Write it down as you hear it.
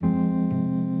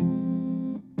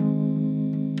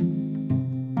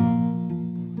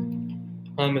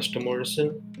Hi, Mr.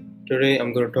 Morrison. Today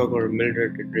I'm going to talk about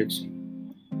Mildred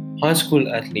Didrikson. High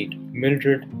school athlete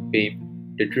Mildred Babe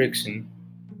Didrikson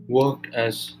worked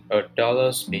as a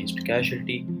Dallas-based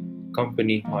casualty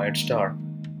company hired star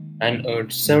and earned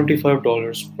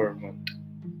 $75 per month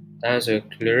as a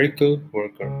clerical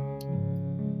worker.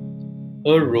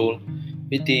 Her role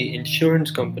with the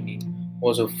insurance company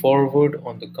was a forward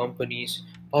on the company's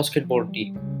basketball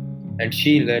team, and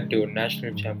she led to a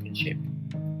national championship.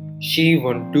 She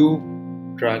won two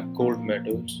track gold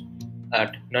medals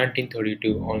at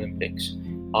 1932 Olympics.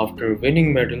 After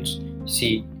winning medals,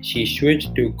 she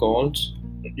switched to golf.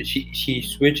 She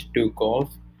switched to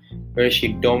golf, where she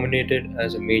dominated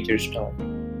as a major star.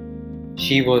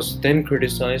 She was then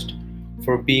criticized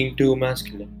for being too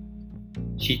masculine.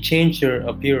 She changed her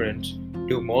appearance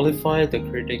to mollify the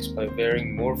critics by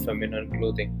wearing more feminine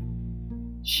clothing.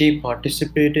 She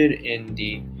participated in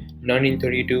the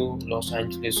 1932 Los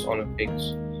Angeles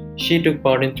Olympics. She took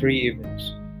part in three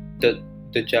events: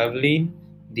 the javelin,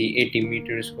 the 80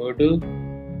 meters hurdle,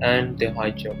 and the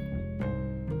high jump.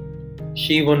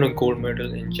 She won a gold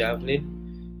medal in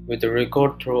javelin with a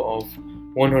record throw of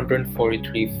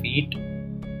 143 feet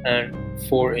and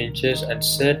 4 inches and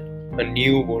set a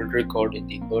new world record in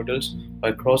the hurdles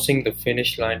by crossing the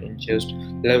finish line in just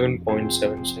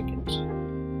 11.7 seconds.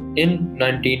 In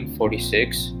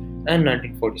 1946 and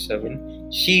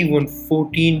 1947, she won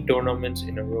 14 tournaments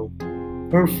in a row.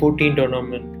 Her 14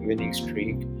 tournament winning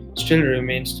streak still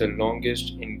remains the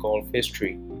longest in golf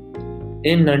history.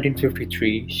 In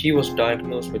 1953, she was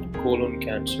diagnosed with colon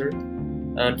cancer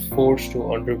and forced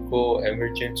to undergo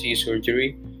emergency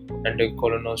surgery and a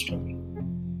colonoscopy.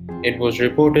 It was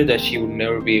reported that she would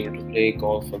never be able to play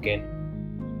golf again,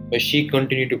 but she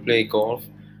continued to play golf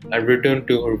and returned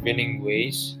to her winning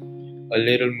ways a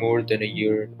little more than a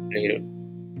year later.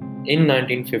 In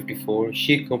 1954,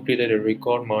 she completed a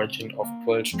record margin of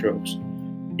 12 strokes.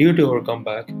 Due to her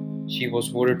comeback, she was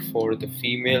voted for the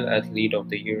Female Athlete of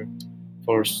the Year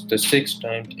for the sixth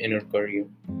time in her career.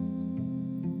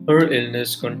 Her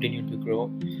illness continued to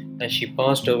grow and she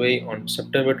passed away on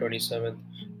September 27,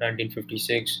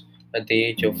 1956, at the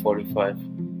age of 45.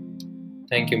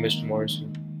 Thank you, Mr.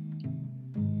 Morrison.